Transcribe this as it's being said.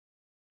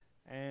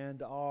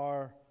and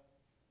our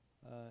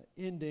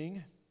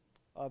ending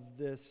of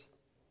this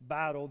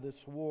battle,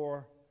 this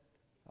war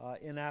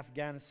in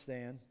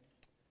Afghanistan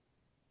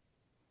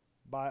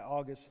by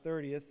August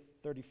 30th,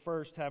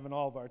 31st, having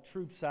all of our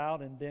troops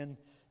out, and then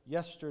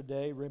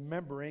yesterday,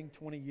 remembering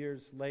 20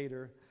 years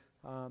later,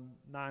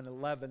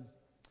 9/11,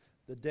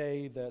 the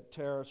day that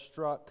terrorists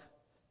struck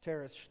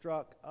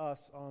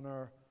us on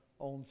our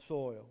own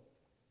soil.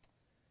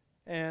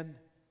 And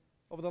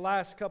over the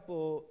last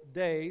couple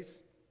days,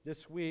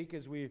 this week,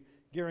 as we're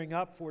gearing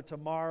up for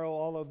tomorrow,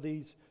 all of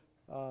these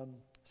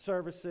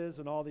services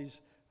and all these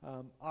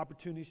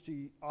opportunities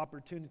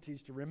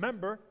to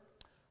remember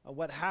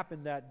what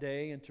happened that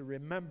day and to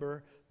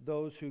remember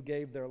those who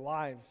gave their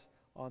lives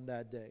on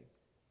that day.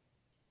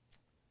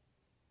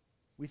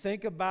 We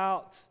think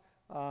about,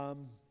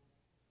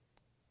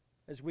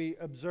 as we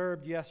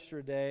observed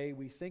yesterday,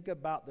 we think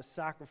about the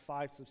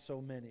sacrifice of so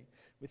many.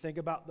 We think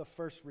about the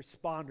first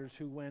responders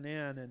who went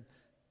in and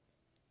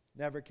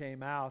never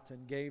came out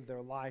and gave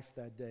their life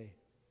that day.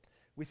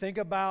 We think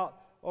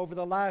about, over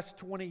the last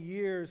 20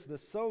 years, the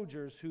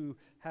soldiers who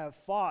have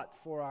fought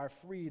for our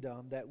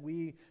freedom, that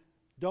we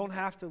don't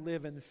have to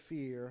live in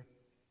fear.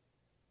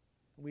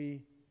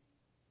 We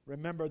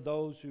remember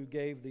those who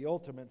gave the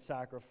ultimate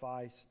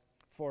sacrifice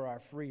for our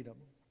freedom.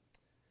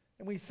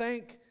 And we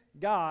thank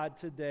God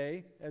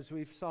today, as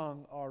we've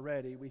sung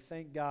already, we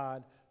thank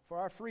God for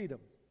our freedom.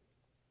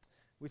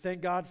 We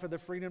thank God for the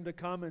freedom to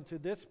come into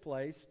this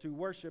place to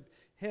worship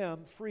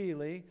Him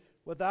freely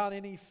without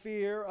any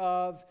fear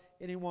of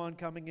anyone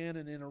coming in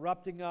and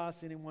interrupting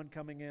us, anyone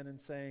coming in and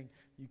saying,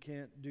 you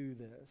can't do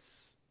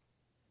this.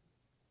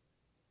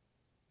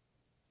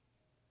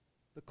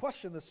 The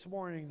question this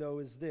morning, though,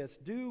 is this: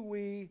 do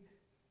we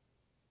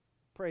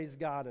praise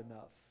God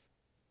enough?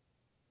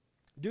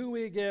 Do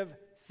we give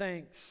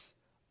thanks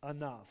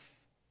enough?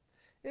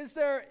 Is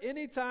there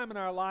any time in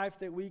our life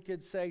that we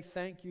could say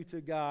thank you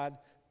to God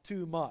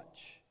too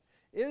much?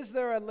 Is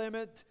there a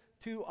limit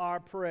to our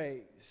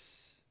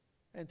praise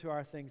and to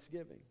our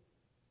thanksgiving?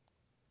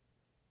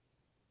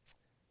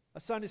 A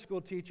Sunday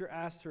school teacher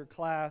asked her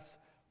class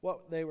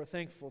what they were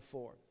thankful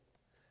for.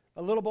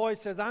 A little boy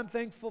says, I'm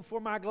thankful for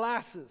my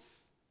glasses.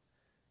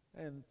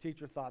 And the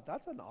teacher thought,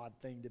 that's an odd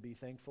thing to be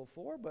thankful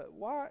for, but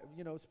why,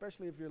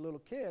 especially if you're a little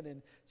kid.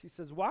 And she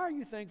says, why are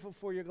you thankful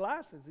for your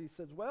glasses? He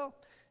says, well,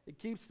 it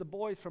keeps the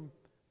boys from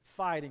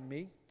fighting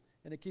me,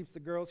 and it keeps the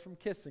girls from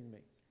kissing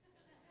me.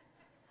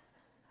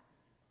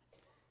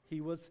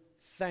 He was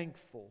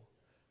thankful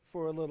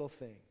for a little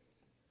thing.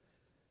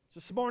 So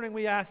this morning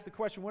we asked the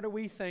question, what are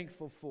we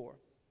thankful for?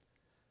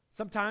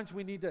 Sometimes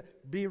we need to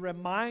be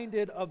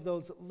reminded of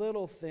those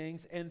little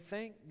things and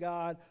thank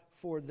God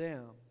for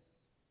them.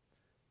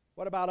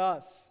 What about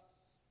us?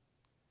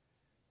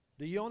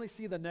 Do you only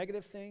see the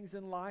negative things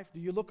in life? Do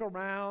you look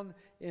around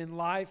in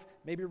life,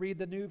 maybe read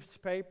the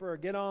newspaper or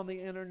get on the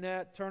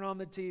internet, turn on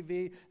the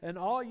TV, and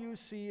all you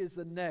see is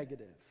the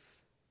negative?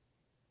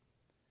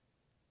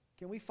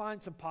 Can we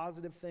find some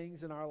positive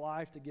things in our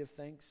life to give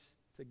thanks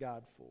to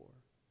God for?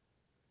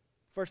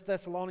 1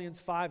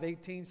 Thessalonians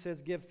 5:18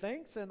 says, give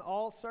thanks in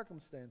all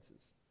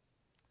circumstances.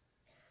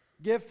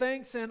 Give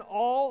thanks in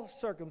all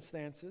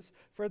circumstances,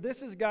 for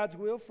this is God's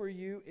will for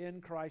you in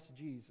Christ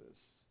Jesus.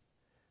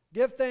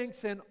 Give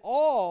thanks in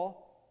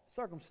all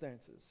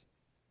circumstances.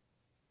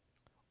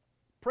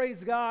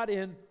 Praise God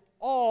in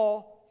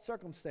all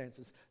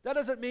circumstances. That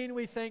doesn't mean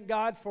we thank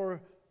God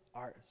for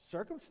our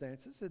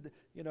circumstances.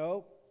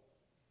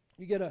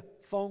 You get a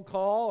phone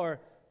call or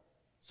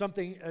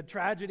a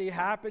tragedy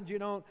happens, you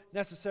don't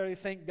necessarily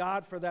thank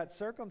God for that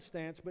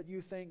circumstance, but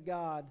you thank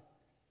God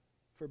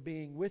for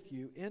being with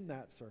you in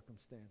that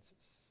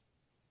circumstances.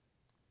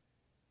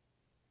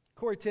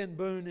 Corrie ten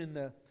Boom, in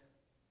the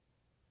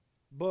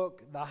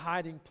book The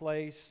Hiding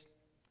Place,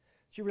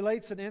 she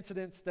relates an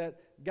incident that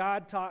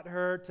God taught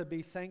her to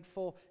be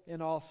thankful in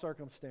all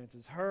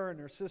circumstances. Her and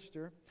her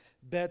sister,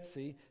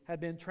 Betsy, had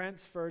been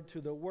transferred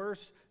to the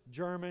worst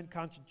German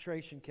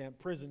concentration camp,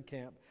 prison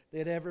camp they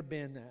had ever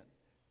been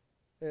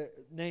at,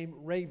 named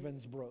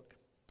Ravensbrück.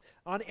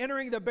 On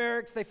entering the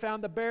barracks, they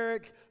found the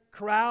barrack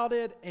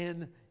crowded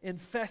and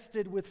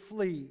infested with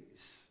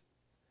fleas.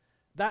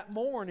 That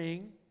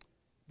morning,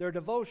 their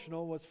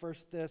devotional was 1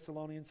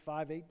 Thessalonians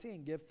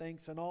 5:18. Give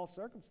thanks in all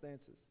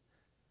circumstances,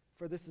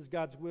 for this is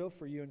God's will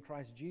for you in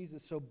Christ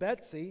Jesus. So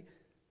Betsy,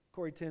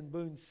 Corrie ten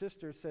Boom's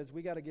sister, says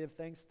we got to give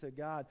thanks to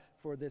God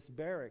for this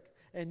barrack.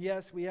 And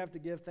yes, we have to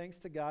give thanks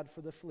to God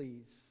for the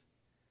fleas.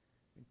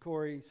 And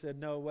Corrie said,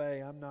 no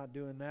way, I'm not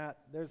doing that.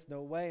 There's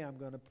no way I'm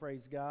going to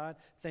praise God,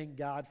 thank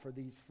God for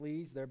these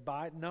fleas. They're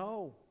biting.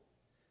 No.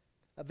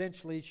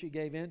 Eventually, she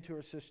gave in to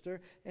her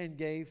sister and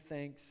gave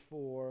thanks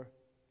for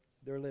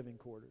their living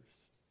quarters.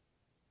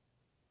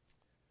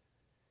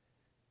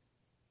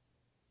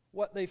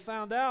 What they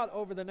found out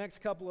over the next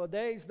couple of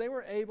days, they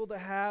were able to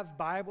have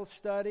Bible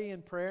study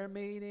and prayer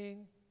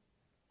meeting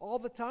all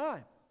the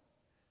time.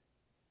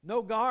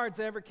 No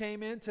guards ever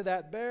came into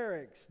that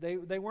barracks. They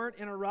weren't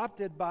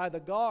interrupted by the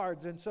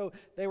guards, and so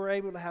they were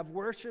able to have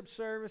worship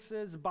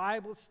services,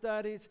 Bible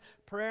studies,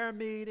 prayer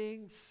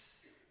meetings.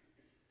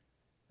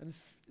 And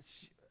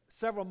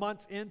several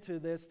months into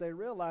this, they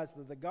realized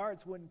that the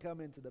guards wouldn't come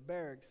into the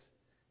barracks,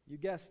 you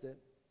guessed it,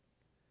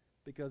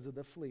 because of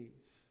the fleas.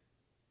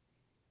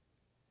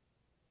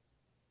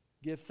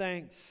 Give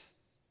thanks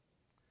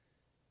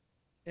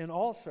in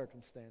all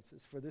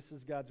circumstances, for this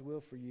is God's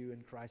will for you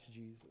in Christ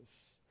Jesus.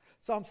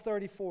 Psalms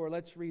 34,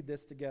 let's read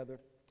this together.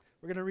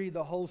 We're going to read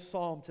the whole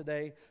psalm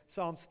today,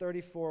 Psalms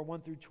 34,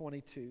 1 through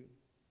 22.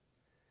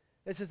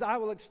 It says, I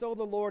will extol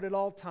the Lord at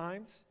all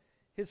times.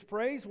 His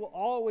praise will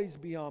always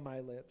be on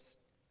my lips.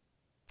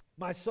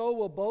 My soul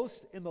will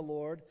boast in the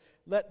Lord.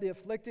 Let the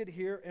afflicted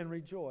hear and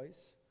rejoice.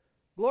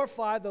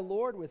 Glorify the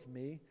Lord with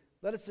me.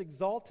 Let us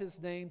exalt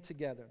His name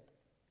together.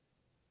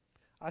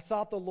 I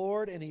sought the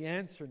Lord, and He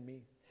answered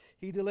me.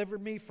 He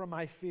delivered me from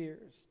my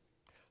fears.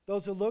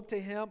 Those who look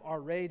to Him are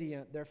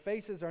radiant. Their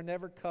faces are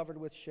never covered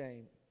with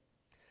shame.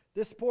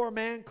 This poor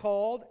man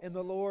called, and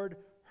the Lord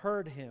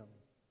heard him.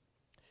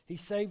 He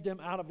saved him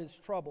out of his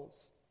troubles.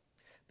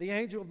 The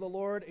angel of the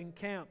Lord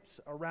encamps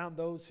around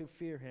those who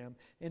fear Him,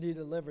 and He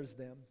delivers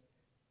them.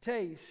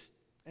 Taste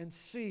and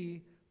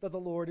see that the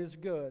Lord is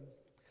good.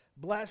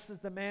 Blessed is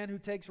the man who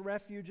takes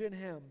refuge in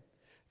Him.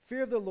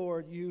 Fear the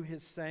Lord, you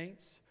His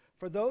saints,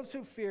 for those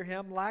who fear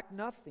Him lack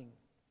nothing.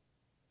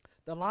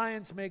 The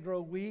lions may grow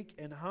weak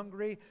and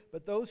hungry,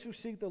 but those who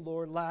seek the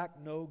Lord lack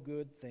no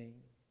good thing.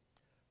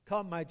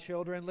 Come, my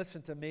children,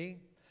 listen to me.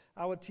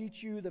 I will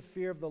teach you the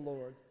fear of the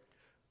Lord.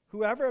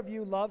 Whoever of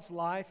you loves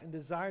life and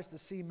desires to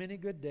see many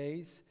good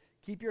days,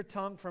 keep your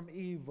tongue from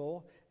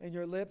evil and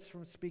your lips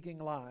from speaking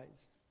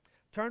lies.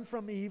 Turn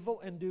from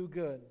evil and do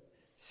good.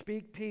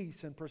 Speak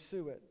peace and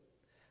pursue it.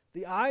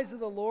 The eyes of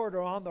the Lord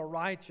are on the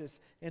righteous,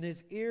 and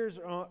His ears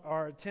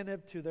are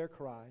attentive to their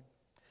cry.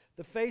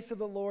 The face of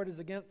the Lord is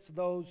against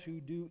those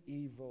who do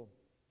evil,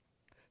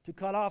 to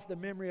cut off the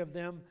memory of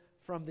them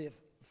from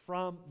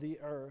the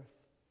earth.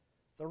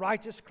 The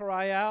righteous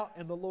cry out,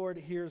 and the Lord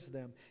hears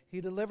them.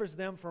 He delivers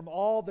them from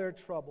all their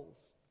troubles.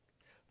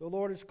 The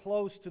Lord is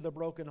close to the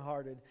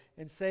brokenhearted,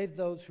 and saves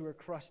those who are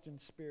crushed in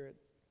spirit.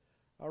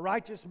 A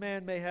righteous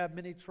man may have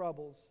many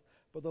troubles,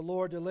 but the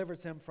Lord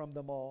delivers him from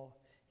them all.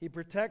 He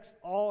protects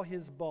all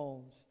his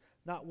bones.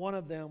 Not one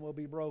of them will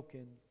be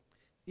broken.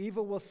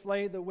 Evil will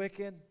slay the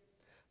wicked.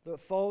 The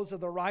foes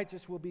of the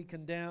righteous will be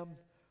condemned.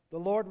 The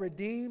Lord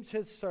redeems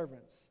His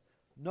servants.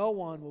 No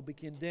one will be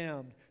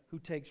condemned who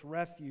takes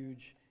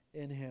refuge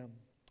in Him.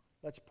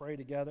 Let's pray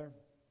together.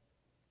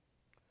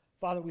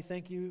 Father, we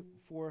thank You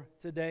for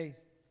today.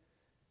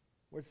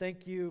 We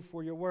thank You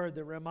for Your word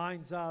that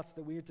reminds us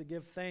that we are to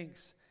give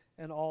thanks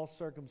in all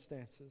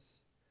circumstances.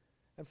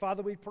 And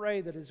Father, we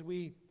pray that as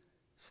we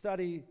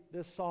study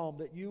this psalm,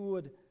 that You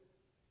would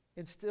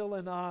instill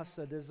in us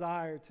a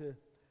desire to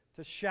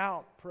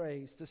shout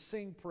praise, to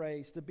sing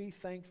praise, to be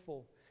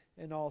thankful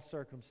in all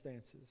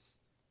circumstances.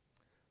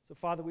 So,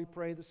 Father, we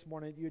pray this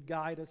morning that You'd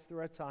guide us through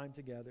our time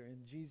together.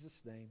 In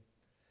Jesus' name,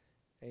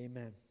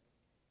 amen.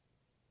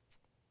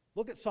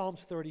 Look at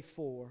Psalms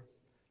 34,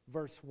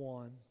 verse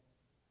 1.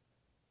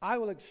 I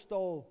will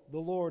extol the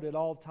Lord at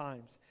all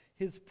times.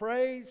 His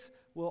praise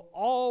will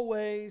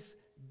always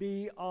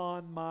be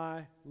on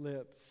my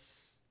lips.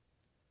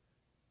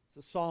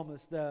 The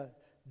psalmist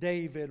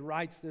David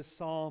writes this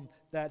psalm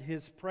that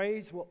his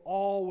praise will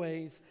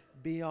always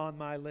be on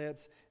my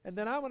lips. And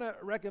then I want to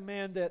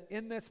recommend that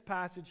in this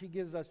passage he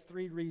gives us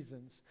 3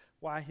 reasons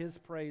why his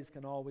praise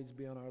can always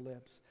be on our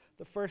lips.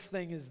 The first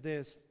thing is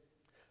this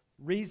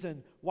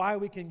reason why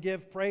we can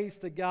give praise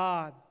to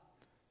God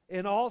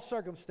in all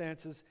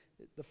circumstances.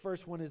 The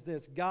first one is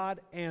this: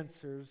 God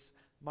answers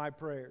my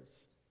prayers.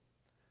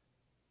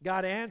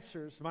 God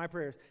answers my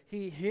prayers.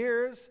 He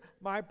hears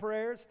my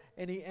prayers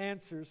and He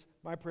answers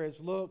my prayers.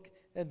 Look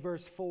at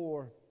verse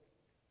 4.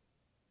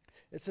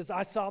 It says,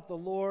 I sought the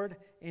Lord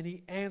and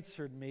He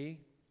answered me.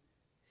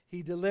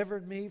 He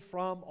delivered me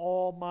from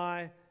all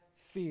my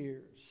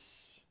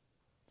fears.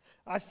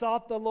 I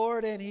sought the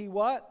Lord and He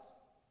what?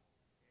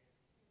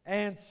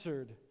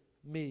 Answered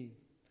me.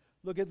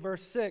 Look at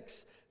verse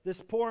 6.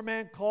 This poor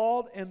man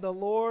called and the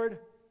Lord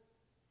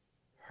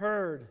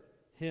heard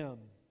him.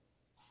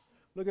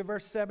 Look at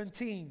verse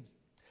 17.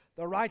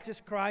 The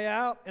righteous cry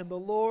out and the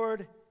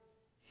Lord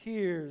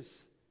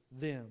hears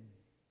them.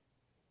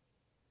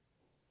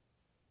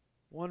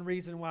 One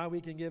reason why we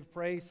can give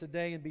praise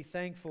today and be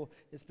thankful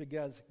is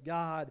because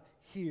God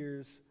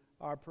hears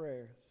our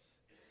prayers.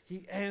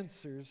 He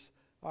answers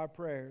our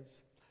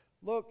prayers.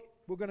 Look,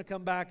 we're going to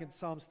come back in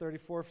Psalms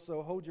 34,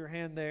 so hold your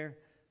hand there.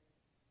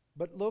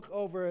 But look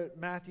over at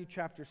Matthew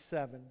chapter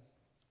 7.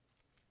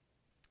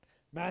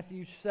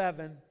 Matthew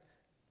 7,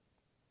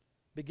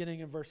 beginning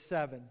in verse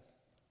 7.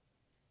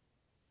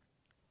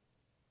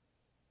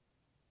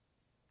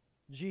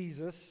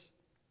 Jesus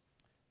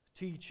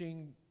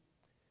teaching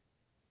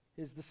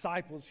His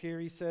disciples here,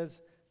 He says,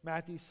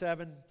 Matthew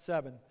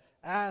 7:7,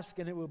 ask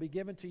and it will be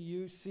given to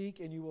you, seek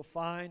and you will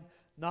find,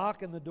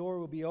 knock and the door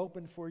will be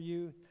opened for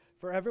you.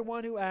 For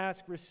everyone who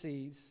asks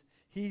receives,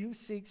 he who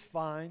seeks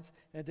finds,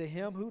 and to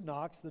him who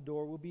knocks the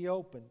door will be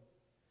open.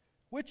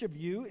 Which of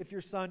you, if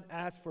your son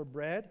asks for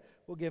bread,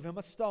 will give him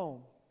a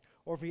stone?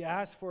 Or if he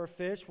asks for a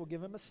fish, we'll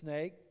give him a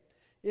snake.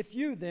 If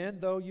you then,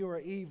 though you are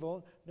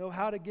evil, know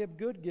how to give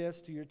good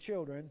gifts to your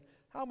children,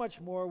 how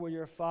much more will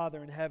your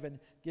Father in heaven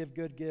give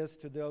good gifts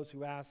to those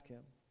who ask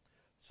him?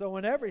 So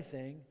in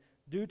everything,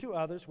 do to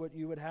others what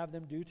you would have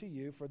them do to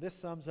you, for this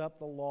sums up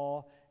the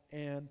law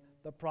and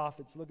the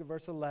prophets. Look at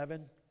verse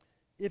 11.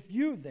 If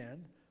you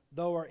then,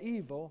 though are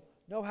evil,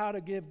 know how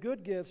to give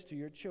good gifts to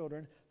your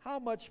children, how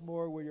much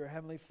more will your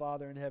heavenly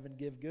Father in heaven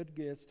give good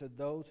gifts to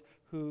those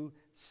who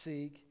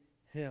seek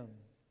him?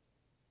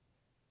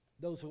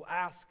 Those who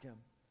ask him.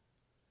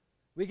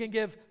 We can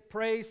give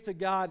praise to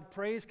God.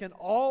 Praise can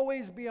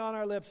always be on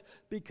our lips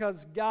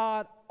because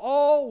God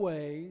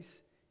always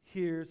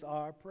hears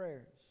our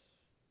prayers.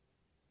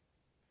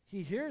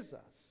 He hears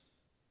us.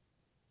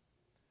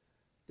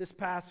 This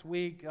past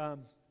week, a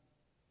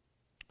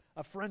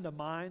friend of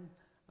mine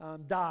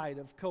died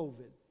of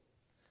COVID.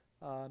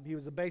 He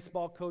was a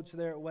baseball coach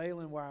there at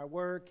Wayland where I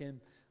work,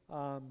 and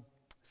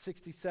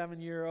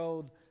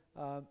 67-year-old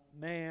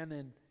man,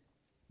 and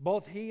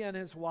both he and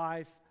his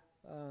wife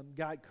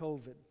got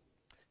COVID.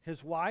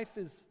 His wife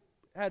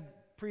had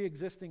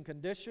pre-existing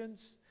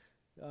conditions.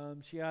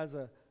 She has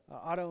an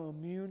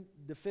autoimmune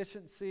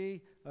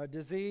deficiency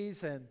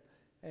disease, and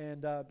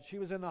she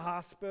was in the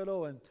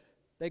hospital, and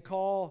they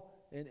call,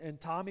 and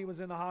Tommy was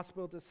in the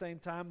hospital at the same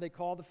time. They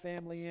call the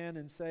family in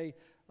and say,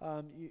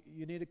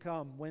 you need to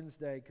come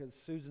Wednesday because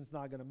Susan's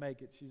not going to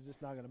make it. She's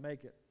just not going to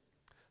make it.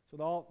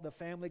 So the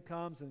family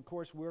comes, and of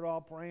course we're all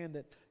praying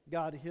that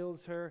God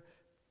heals her.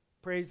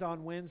 Prays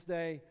on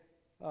Wednesday,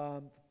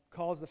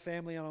 calls the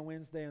family on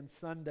Wednesday, and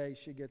Sunday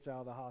she gets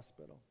out of the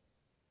hospital.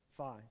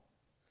 Fine.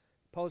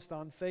 Post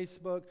on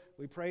Facebook,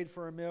 we prayed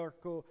for a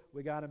miracle,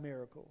 we got a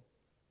miracle.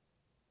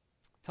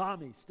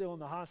 Tommy's still in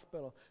the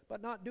hospital,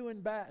 but not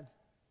doing bad.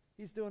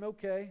 He's doing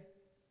okay.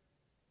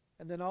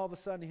 And then all of a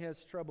sudden he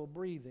has trouble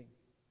breathing.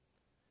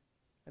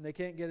 And they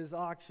can't get his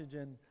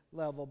oxygen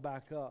level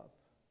back up.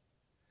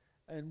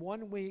 And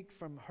 1 week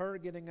from her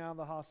getting out of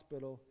the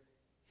hospital,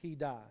 he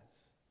dies.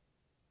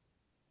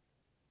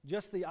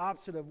 Just the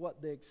opposite of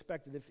what they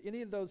expected. If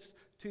any of those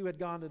two had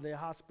gone to the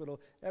hospital,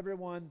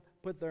 everyone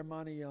put their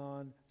money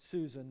on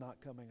Susan not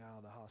coming out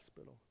of the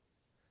hospital.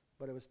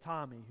 But it was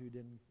Tommy who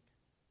didn't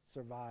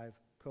survive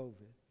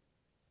COVID.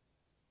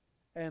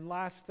 And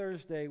last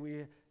Thursday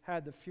we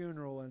had the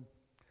funeral, and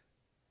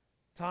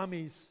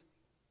Tommy's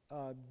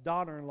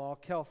daughter-in-law,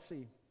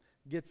 Kelsey,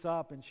 gets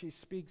up and she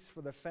speaks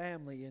for the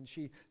family, and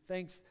she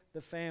thanks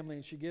the family,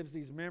 and she gives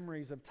these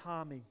memories of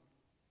Tommy.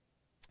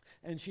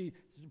 And she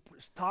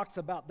talks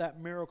about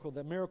that miracle,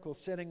 the miracle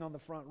sitting on the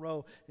front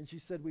row. And she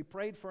said, we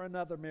prayed for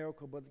another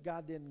miracle, but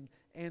God didn't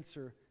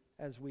answer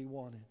as we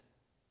wanted.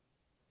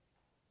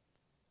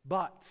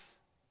 But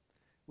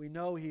we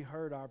know he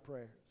heard our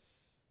prayers.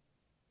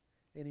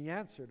 And he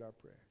answered our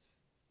prayers.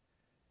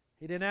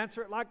 He didn't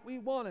answer it like we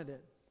wanted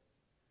it,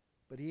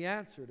 but he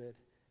answered it,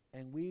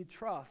 and we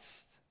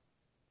trust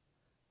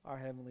our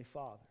Heavenly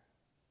Father.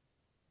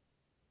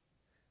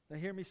 Now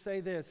hear me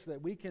say this,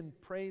 that we can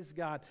praise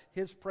God.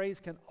 His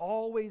praise can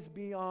always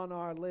be on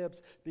our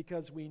lips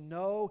because we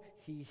know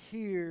he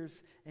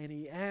hears and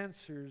he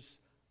answers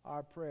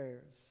our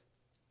prayers.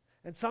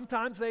 And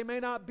sometimes they may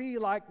not be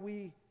like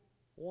we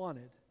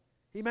wanted.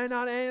 He may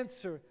not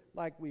answer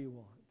like we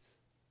want.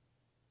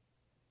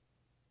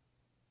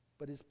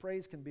 But his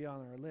praise can be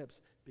on our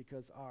lips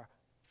because our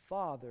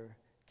Father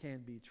can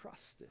be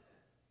trusted.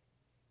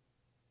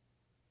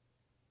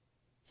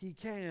 He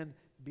can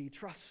be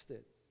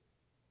trusted.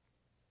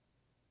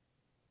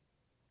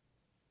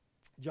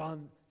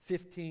 John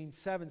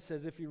 15:7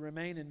 says, if you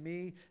remain in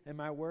me and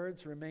my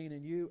words remain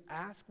in you,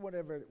 ask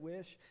whatever you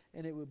wish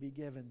and it will be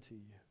given to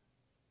you.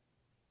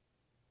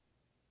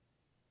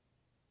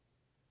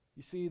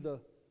 You see, the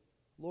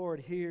Lord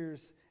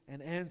hears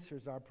and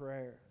answers our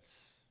prayers.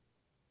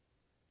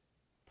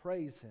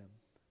 Praise him.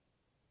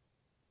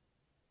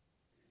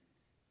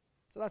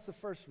 So that's the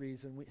first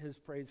reason his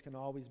praise can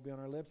always be on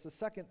our lips. The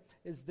second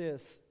is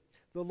this: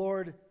 the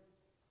Lord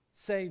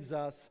saves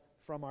us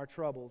from our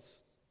troubles.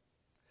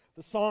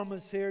 The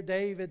psalmist here,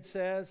 David,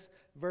 says,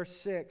 verse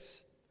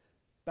 6,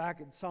 back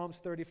in Psalms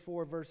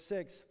 34, verse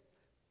 6,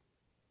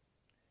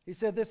 he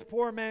said, this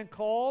poor man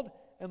called,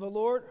 and the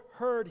Lord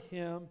heard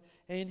him,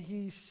 and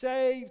he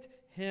saved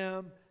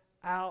him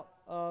out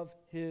of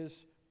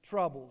his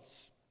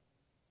troubles.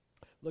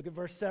 Look at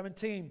verse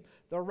 17.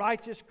 The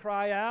righteous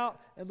cry out,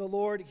 and the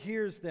Lord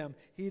hears them.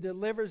 He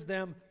delivers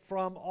them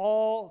from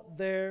all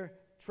their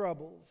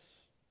troubles.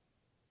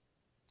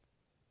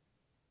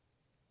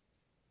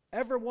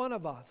 Every one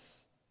of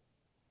us.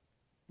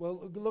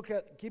 Well,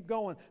 keep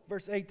going.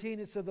 Verse 18,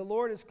 it said, the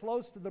Lord is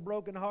close to the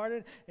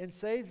brokenhearted and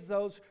saves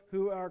those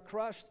who are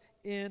crushed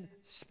in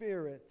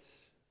spirit.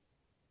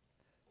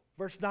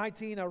 Verse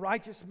 19, a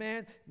righteous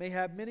man may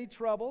have many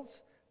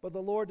troubles, but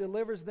the Lord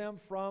delivers him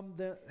from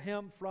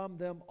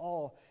them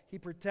all. He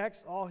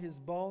protects all his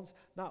bones.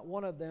 Not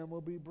one of them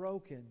will be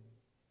broken.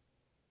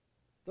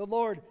 The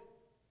Lord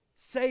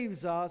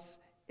saves us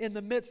in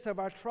the midst of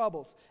our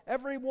troubles.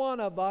 Every one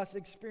of us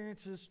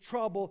experiences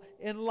trouble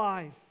in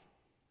life.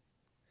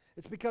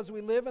 It's because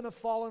we live in a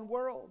fallen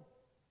world.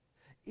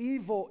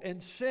 Evil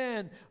and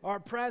sin are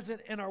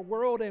present in our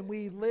world, and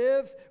we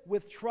live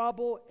with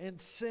trouble and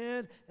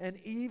sin and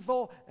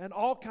evil and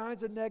all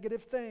kinds of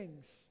negative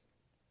things.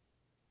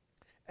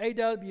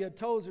 A.W.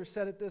 Tozer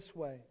said it this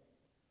way: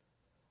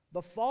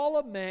 the fall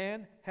of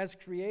man has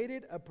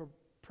created a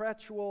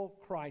perpetual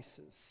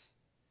crisis.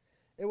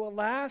 It will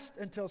last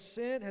until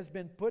sin has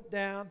been put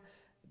down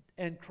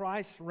and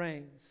Christ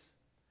reigns.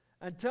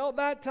 Until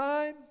that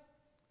time,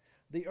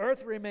 the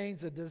earth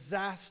remains a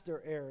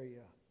disaster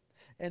area,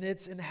 and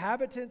its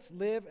inhabitants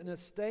live in a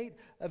state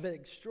of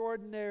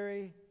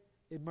extraordinary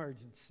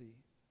emergency.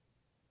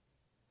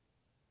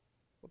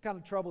 What kind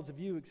of troubles have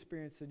you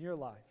experienced in your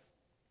life?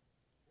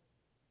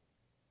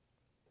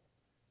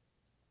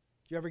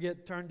 Did you ever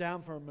get turned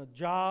down from a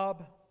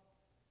job?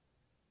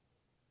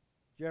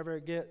 Did you ever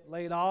get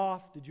laid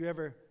off? Did you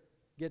ever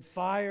get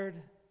fired?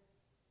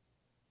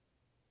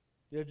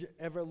 Did you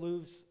ever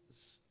lose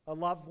a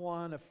loved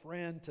one, a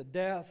friend, to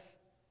death?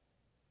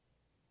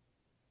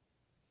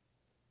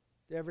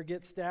 Did you ever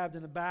get stabbed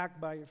in the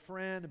back by your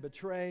friend and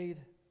betrayed?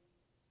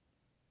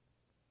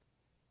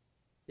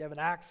 You have an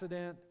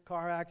accident,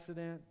 car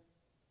accident?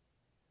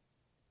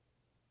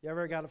 You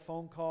ever got a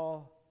phone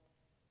call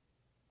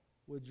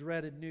with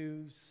dreaded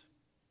news?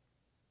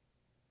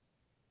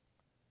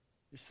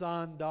 Your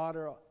son,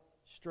 daughter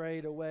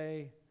strayed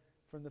away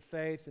from the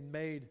faith and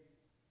made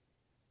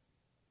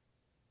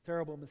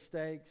terrible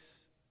mistakes.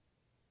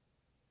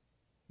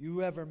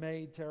 You ever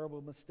made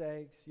terrible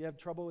mistakes? You have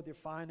trouble with your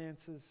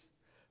finances?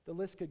 The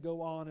list could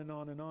go on and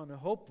on and on. And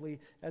hopefully,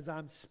 as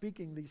I'm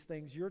speaking these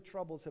things, your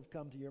troubles have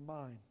come to your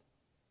mind.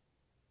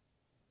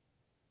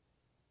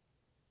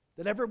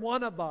 That every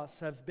one of us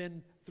have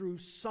been through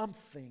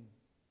something,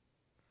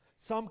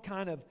 some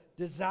kind of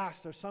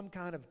disaster, some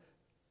kind of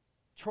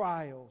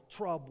trial,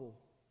 trouble.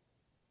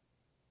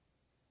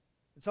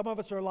 And some of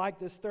us are like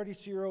this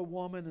 32-year-old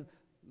woman in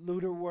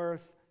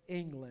Lutterworth,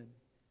 England.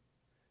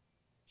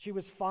 She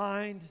was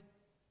fined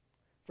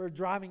for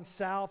driving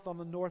south on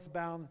the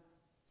northbound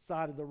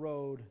side of the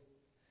road.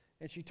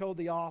 And she told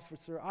the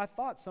officer, "I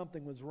thought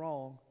something was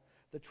wrong.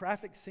 The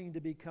traffic seemed to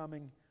be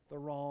coming the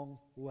wrong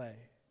way."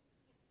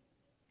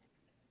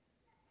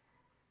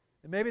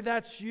 And maybe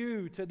that's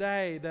you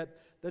today, that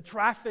the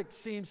traffic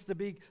seems to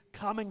be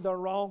coming the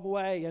wrong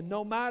way. And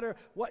no matter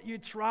what you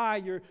try,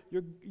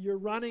 you're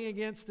running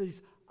against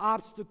these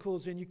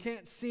obstacles and you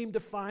can't seem to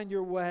find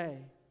your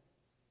way.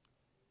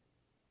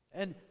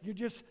 And you're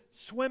just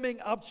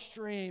swimming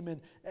upstream, and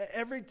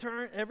every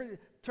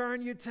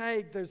turn you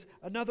take, there's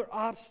another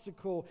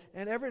obstacle,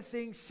 and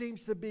everything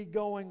seems to be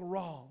going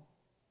wrong.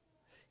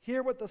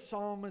 Hear what the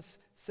psalmist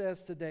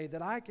says today,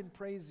 that I can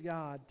praise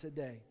God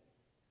today.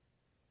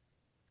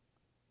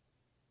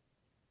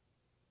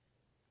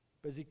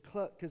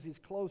 Because He's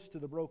close to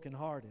the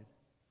brokenhearted.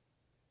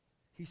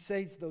 He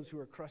saves those who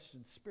are crushed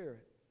in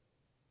spirit.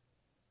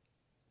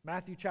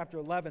 Matthew chapter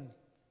 11,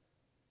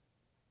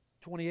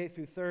 28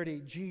 through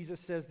 30,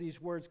 Jesus says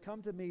these words,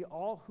 "Come to me,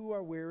 all who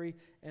are weary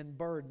and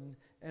burdened,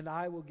 and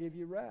I will give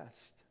you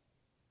rest.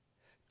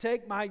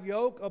 Take my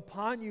yoke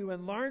upon you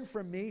and learn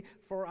from me,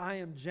 for I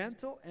am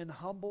gentle and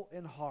humble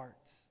in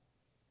heart,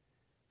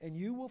 and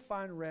you will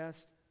find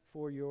rest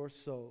for your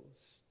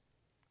souls.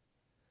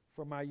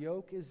 For my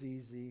yoke is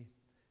easy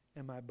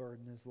and my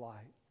burden is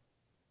light."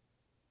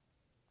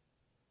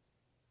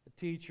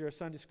 A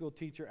Sunday school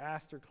teacher,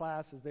 asked her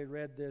class as they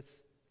read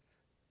this,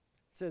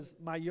 it says,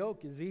 "My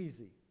yoke is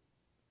easy."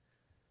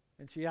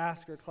 And she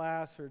asked her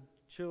class, her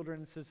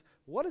children, says,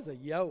 "What is a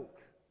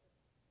yoke?"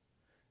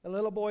 The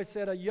little boy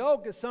said, "A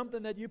yoke is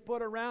something that you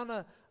put around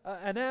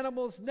an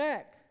animal's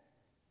neck."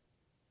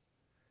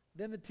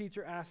 Then the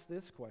teacher asked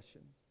this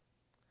question: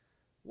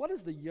 "What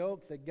is the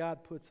yoke that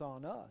God puts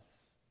on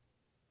us?"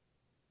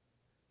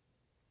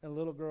 And the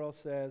little girl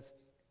says,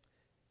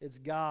 "It's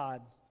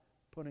God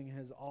putting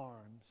His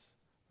arms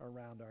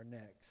around our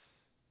necks."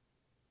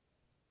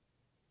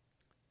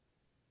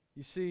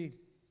 You see,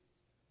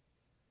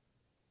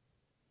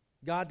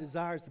 God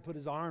desires to put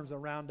His arms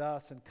around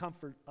us and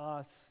comfort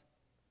us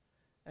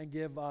and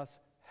give us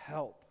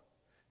help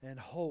and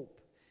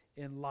hope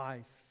in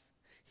life.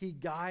 He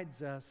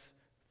guides us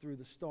through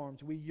the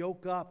storms. We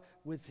yoke up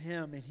with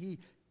Him, and He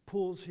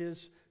pulls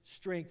His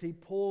strength. He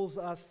pulls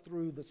us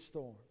through the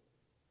storm.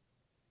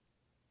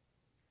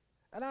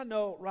 And I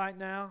know right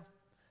now,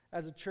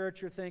 as a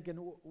church, you're thinking,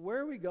 where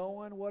are we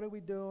going? What are we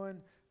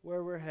doing?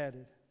 Where we're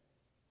headed?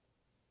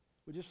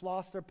 We just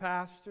lost our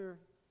pastor.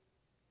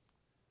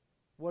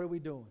 What are we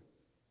doing?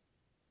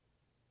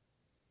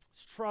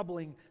 It's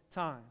troubling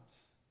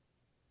times.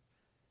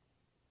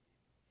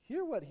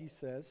 Hear what He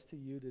says to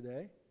you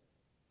today.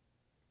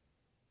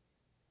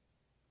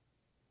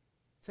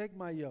 Take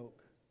my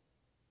yoke.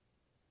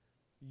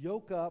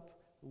 Yoke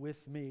up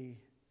with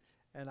me,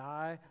 and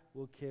I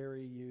will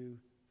carry you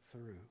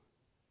through.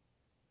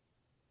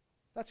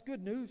 That's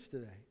good news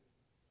today.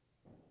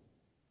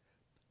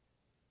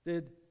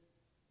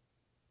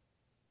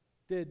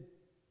 Did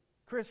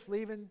Chris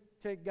leaving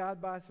take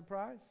God by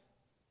surprise?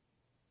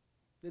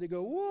 Did he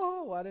go,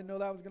 whoa, I didn't know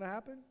that was going to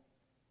happen?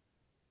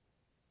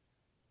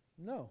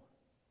 No.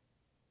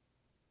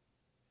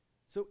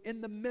 So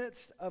in the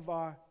midst of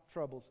our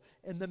troubles,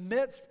 in the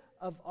midst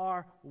of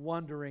our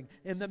wondering,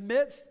 in the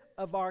midst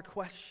of our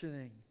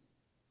questioning,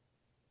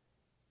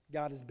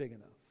 God is big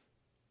enough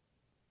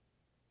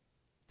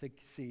to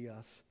see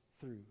us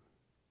through.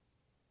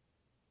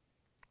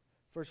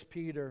 1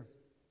 Peter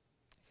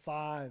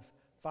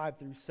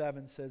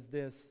 5:5-7 says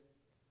this,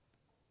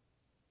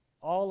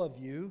 all of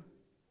you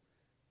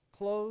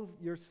clothe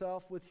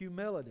yourself with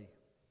humility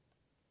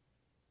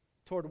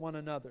toward one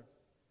another,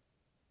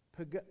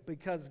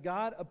 because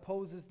God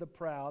opposes the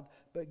proud,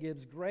 but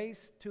gives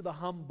grace to the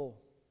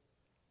humble.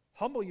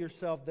 Humble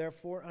yourself,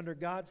 therefore, under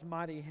God's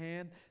mighty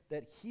hand,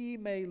 that He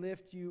may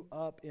lift you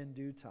up in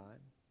due time.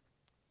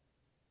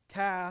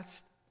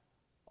 Cast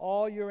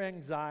all your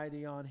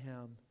anxiety on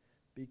Him,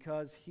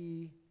 because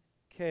He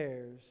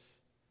cares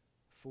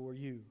for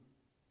you.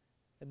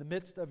 In the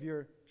midst of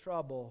your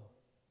trouble,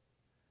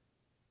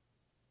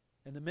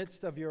 in the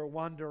midst of your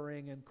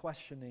wondering and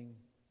questioning,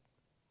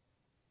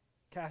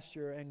 cast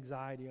your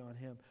anxiety on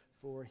Him,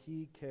 for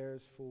He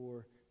cares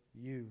for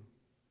you.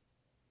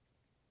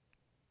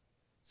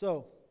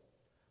 So,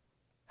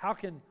 how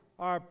can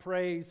our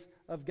praise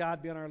of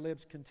God be on our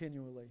lips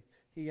continually?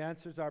 He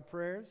answers our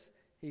prayers.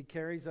 He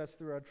carries us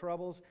through our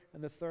troubles.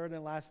 And the third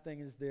and last thing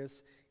is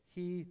this: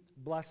 He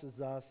blesses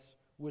us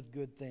with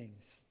good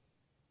things.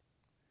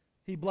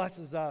 He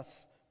blesses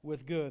us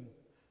with good.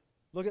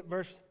 Look at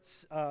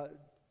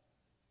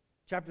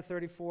chapter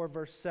 34,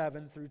 verse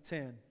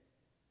 7-10.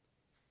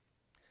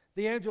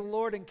 The angel of the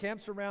Lord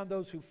encamps around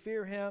those who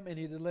fear Him, and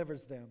He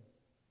delivers them.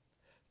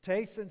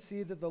 Taste and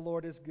see that the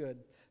Lord is good.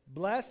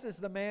 Blessed is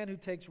the man who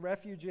takes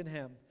refuge in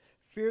Him.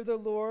 Fear the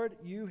Lord,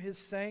 you His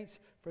saints,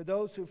 for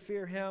those who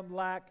fear Him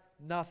lack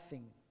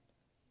nothing.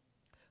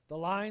 The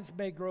lions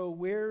may grow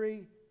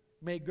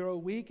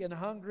weak and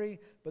hungry,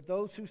 but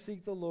those who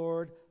seek the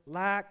Lord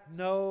lack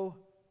no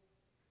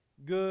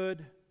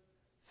good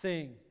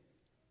thing.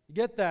 You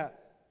get that?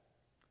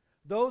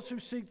 Those who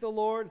seek the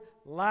Lord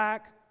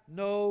lack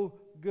no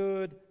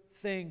good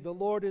thing. The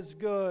Lord is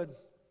good.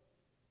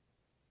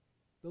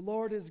 The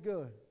Lord is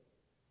good.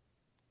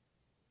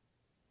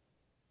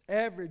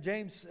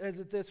 James says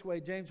it this way.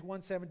 James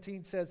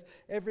 1:17 says,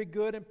 every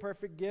good and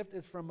perfect gift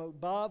is from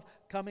above,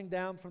 coming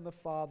down from the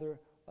Father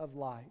of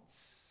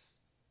lights.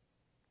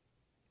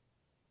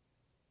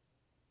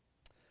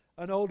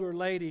 An older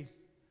lady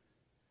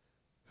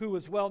who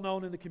was well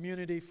known in the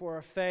community for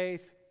her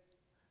faith,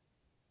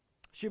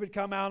 she would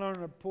come out on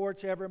her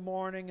porch every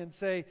morning and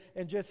say,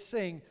 and just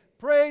sing,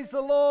 praise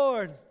the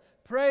Lord,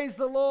 praise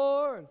the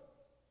Lord.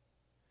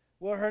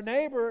 Well, her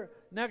neighbor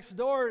next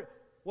door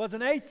was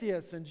an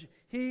atheist, and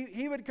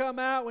he would come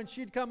out, when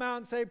she'd come out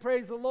and say,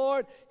 praise the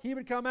Lord, he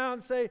would come out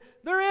and say,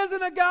 there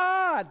isn't a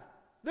God.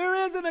 There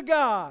isn't a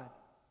God.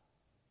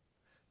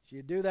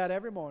 She'd do that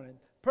every morning.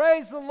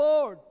 Praise the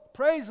Lord.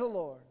 Praise the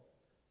Lord.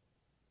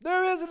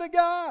 There isn't a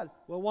God.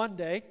 Well, one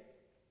day,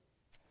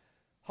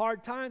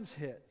 hard times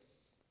hit,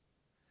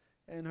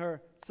 and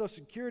her Social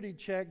Security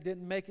check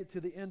didn't make it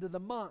to the end of the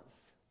month,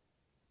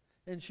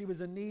 and she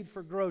was in need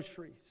for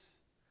groceries.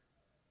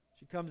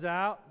 She comes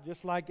out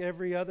just like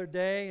every other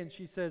day, and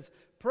she says,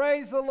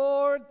 praise the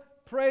Lord,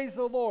 praise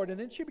the Lord. And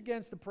then she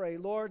begins to pray,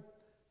 Lord,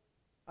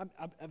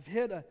 I've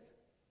hit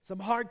some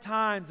hard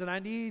times, and I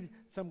need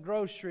some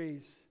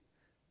groceries.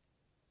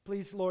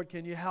 Please, Lord,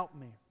 can you help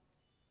me?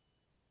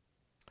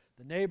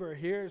 The neighbor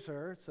hears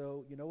her,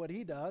 so you know what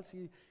he does?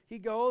 He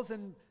goes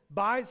and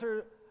buys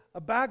her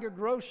a bag of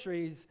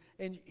groceries,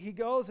 and he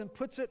goes and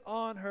puts it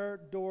on her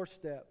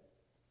doorstep.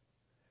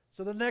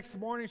 So the next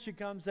morning she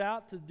comes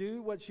out to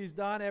do what she's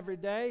done every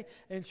day,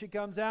 and she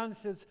comes out and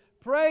says,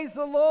 praise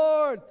the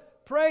Lord,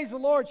 praise the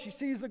Lord. She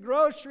sees the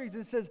groceries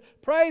and says,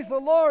 praise the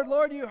Lord,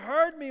 Lord, you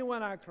heard me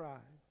when I cried.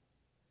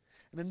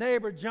 And the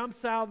neighbor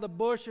jumps out of the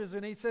bushes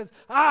and he says,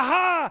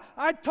 aha,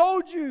 I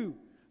told you,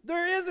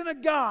 there isn't a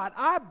God.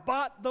 I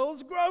bought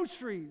those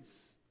groceries.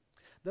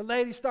 The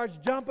lady starts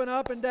jumping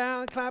up and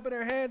down, clapping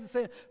her hands and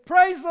saying,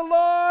 praise the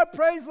Lord,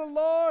 praise the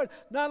Lord.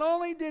 Not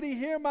only did He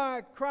hear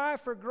my cry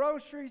for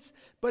groceries,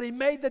 but He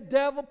made the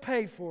devil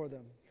pay for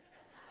them.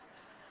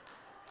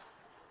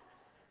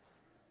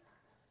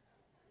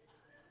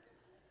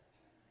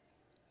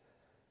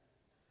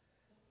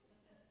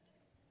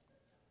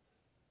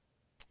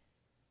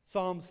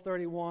 Psalms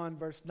 31,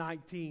 verse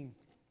 19.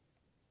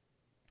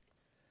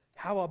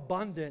 How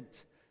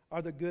abundant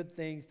are the good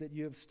things that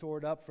you have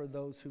stored up for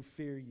those who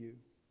fear you,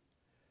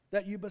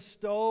 that you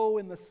bestow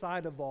in the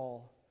sight of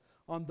all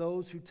on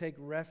those who take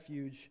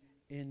refuge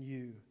in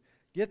you.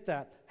 Get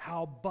that?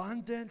 How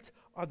abundant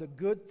are the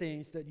good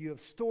things that you have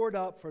stored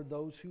up for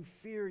those who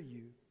fear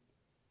you.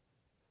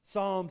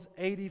 Psalms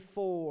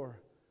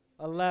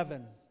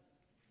 84:11.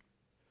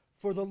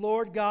 For the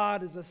Lord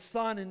God is a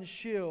sun and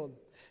shield.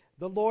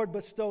 The Lord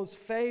bestows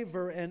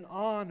favor and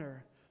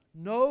honor.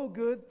 No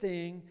good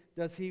thing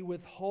does He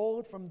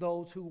withhold from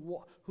those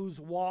whose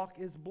walk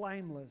is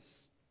blameless.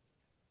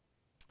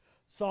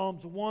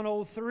 Psalms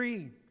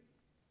 103.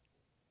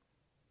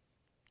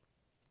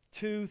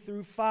 2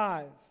 through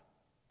 5.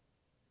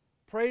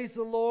 Praise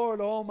the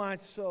Lord, O my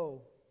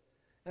soul,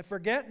 and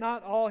forget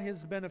not all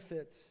His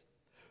benefits,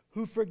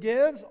 who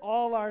forgives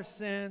all our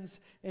sins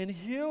and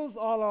heals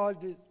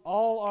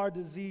all our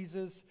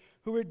diseases,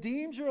 who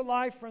redeems your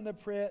life from the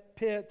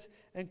pit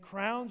and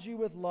crowns you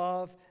with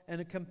love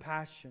and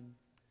compassion,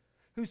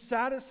 who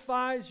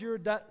satisfies your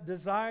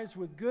desires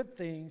with good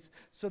things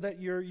so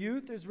that your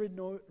youth is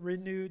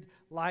renewed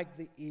like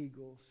the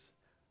eagles.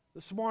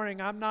 This morning,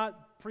 I'm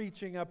not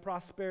preaching a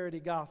prosperity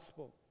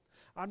gospel.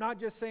 I'm not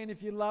just saying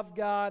if you love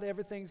God,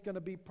 everything's going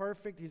to be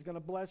perfect. He's going to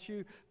bless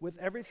you with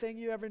everything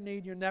you ever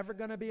need. You're never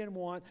going to be in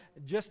want.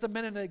 Just a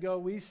minute ago,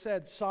 we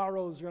said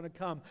sorrow is going to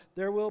come.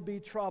 There will be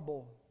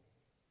trouble.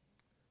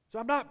 So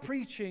I'm not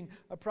preaching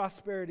a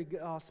prosperity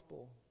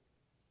gospel.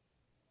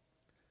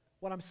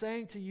 What I'm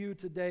saying to you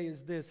today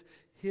is this: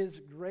 His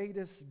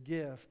greatest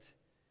gift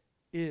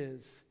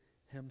is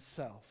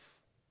Himself.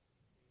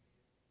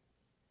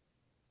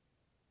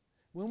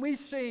 When we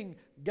sing,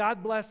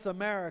 God Bless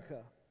America,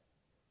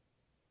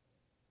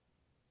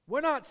 we're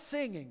not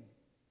singing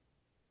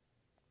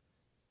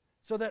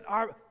so that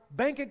our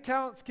bank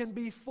accounts can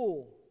be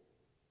full,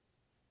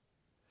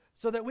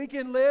 so that we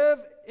can live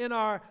in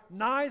our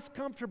nice,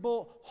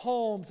 comfortable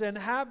homes and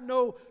have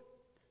no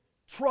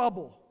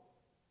trouble.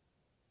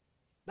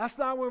 That's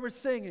not what we're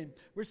singing.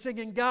 We're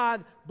singing,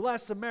 God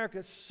bless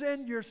America.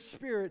 Send your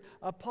Spirit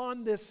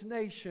upon this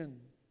nation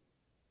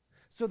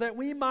so that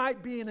we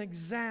might be an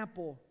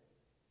example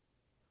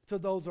to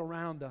those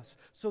around us,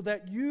 so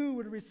that you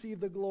would receive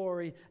the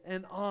glory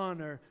and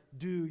honor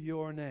due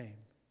your name.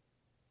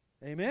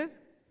 Amen?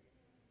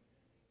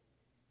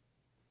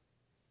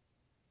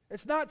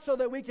 It's not so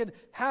that we can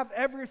have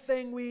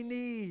everything we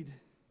need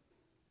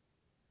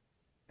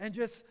and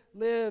just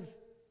live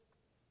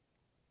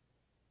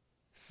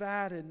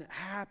fat and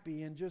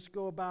happy and just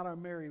go about our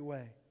merry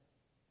way.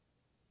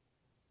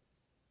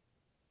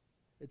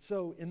 It's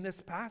so, in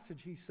this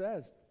passage, he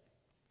says,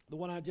 the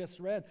one I just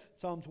read,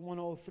 Psalms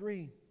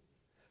 103,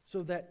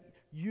 so that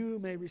you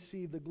may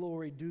receive the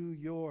glory due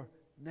your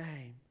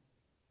name.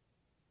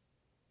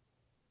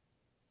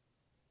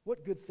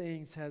 What good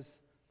things has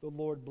the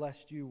Lord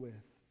blessed you with?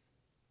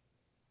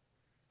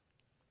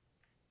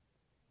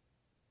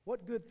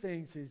 What good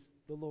things has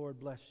the Lord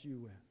blessed you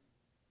with?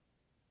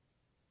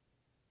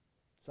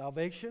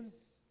 Salvation?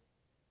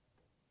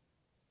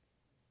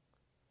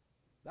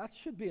 That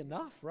should be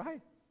enough,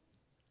 right?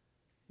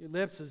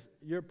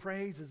 Your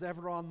praise is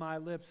ever on my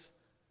lips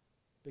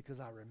because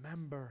I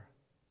remember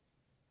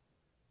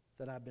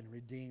that I've been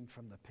redeemed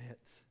from the pit.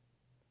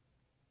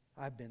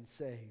 I've been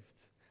saved.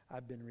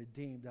 I've been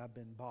redeemed. I've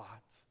been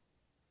bought.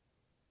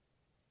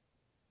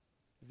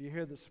 If you're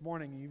here this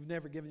morning and you've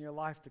never given your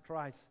life to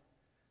Christ,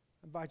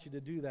 I invite you to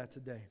do that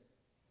today.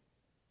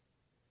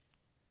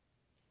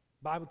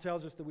 The Bible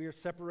tells us that we are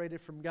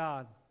separated from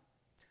God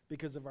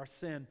because of our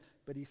sin,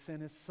 but He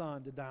sent His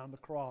Son to die on the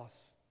cross.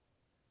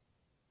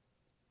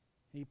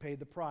 He paid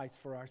the price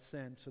for our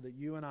sin so that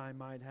you and I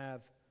might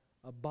have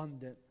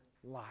abundant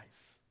life.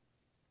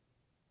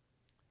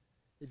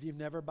 If you've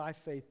never by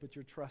faith put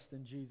your trust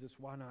in Jesus,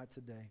 why not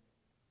today?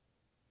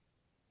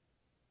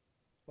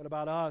 What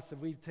about us? If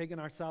we've taken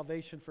our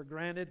salvation for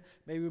granted,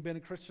 maybe we've been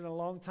a Christian a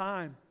long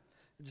time,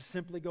 and just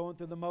simply going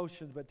through the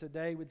motions, but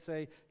today we'd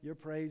say, your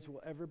praise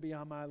will ever be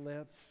on my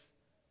lips,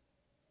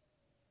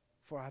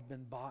 for I've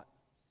been bought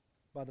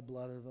by the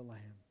blood of the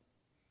Lamb.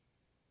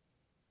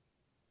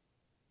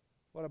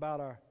 What about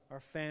our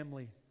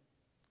family,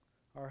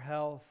 our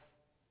health,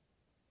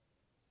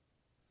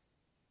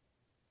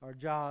 our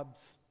jobs,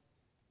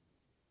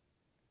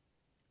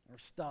 our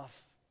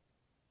stuff?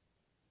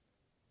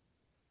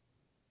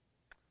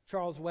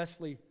 Charles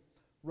Wesley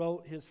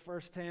wrote his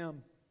first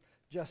hymn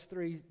just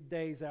 3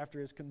 days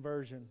after his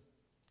conversion.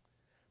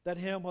 That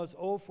hymn was,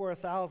 "Oh, for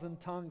 1,000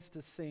 tongues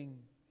to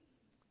sing."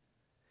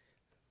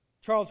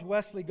 Charles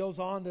Wesley goes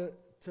on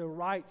to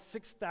write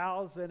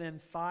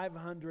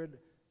 6,500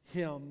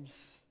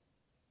 hymns.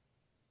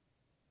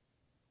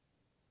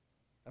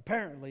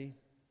 Apparently,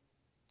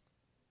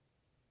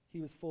 he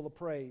was full of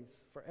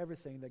praise for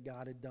everything that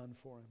God had done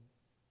for him.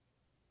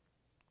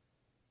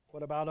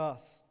 What about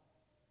us?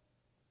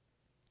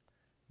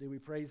 Do we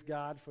praise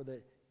God for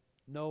the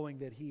knowing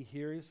that He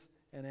hears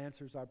and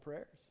answers our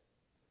prayers?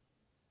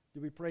 Do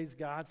we praise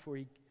God for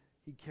He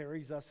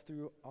carries us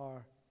through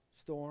our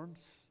storms?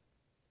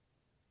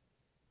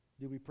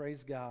 Do we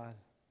praise God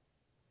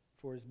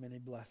for His many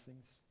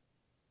blessings?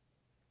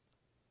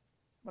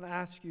 I'm going to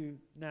ask you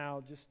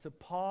now just to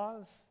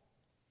pause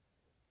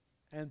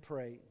and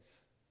praise.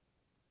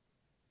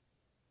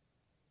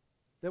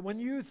 That when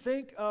you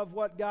think of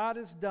what God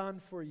has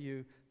done for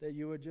you, that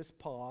you would just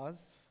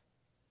pause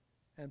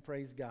and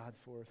praise God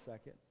for a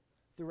second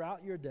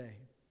throughout your day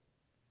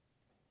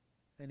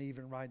and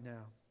even right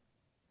now.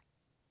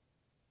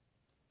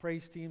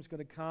 Praise team's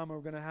going to come. We're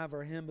going to have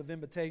our hymn of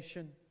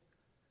invitation.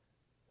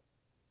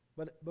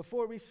 But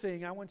before we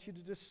sing, I want you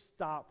to just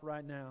stop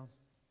right now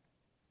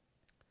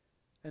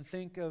and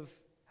think of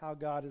how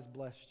God has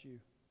blessed you.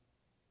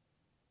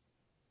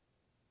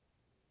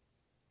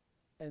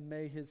 and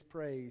may His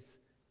praise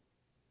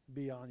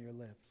be on your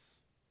lips.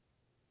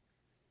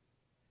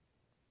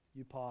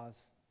 You pause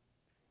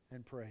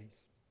and praise.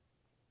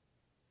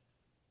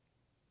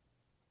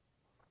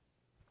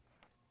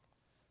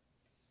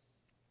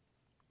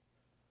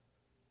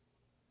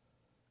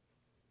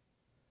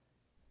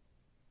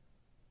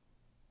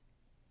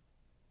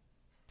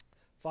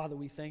 Father,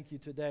 we thank you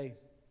today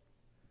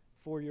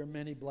for your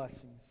many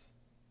blessings.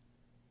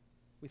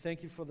 We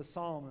thank you for the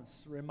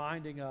psalmist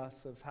reminding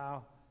us of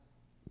how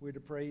we're to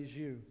praise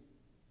you.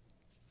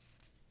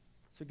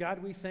 So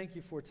God, we thank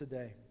you for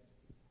today.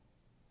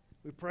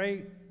 We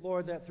pray,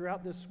 Lord, that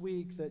throughout this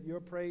week that your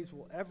praise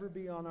will ever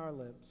be on our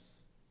lips.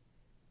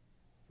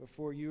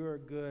 For you are a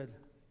good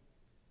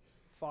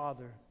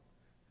Father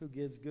who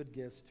gives good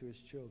gifts to his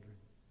children.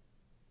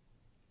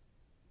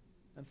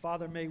 And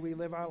Father, may we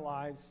live our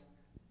lives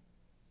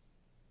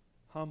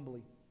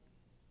humbly,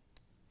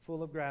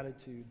 full of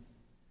gratitude,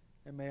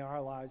 and may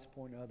our lives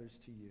point others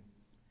to you.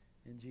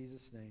 In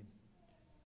Jesus' name.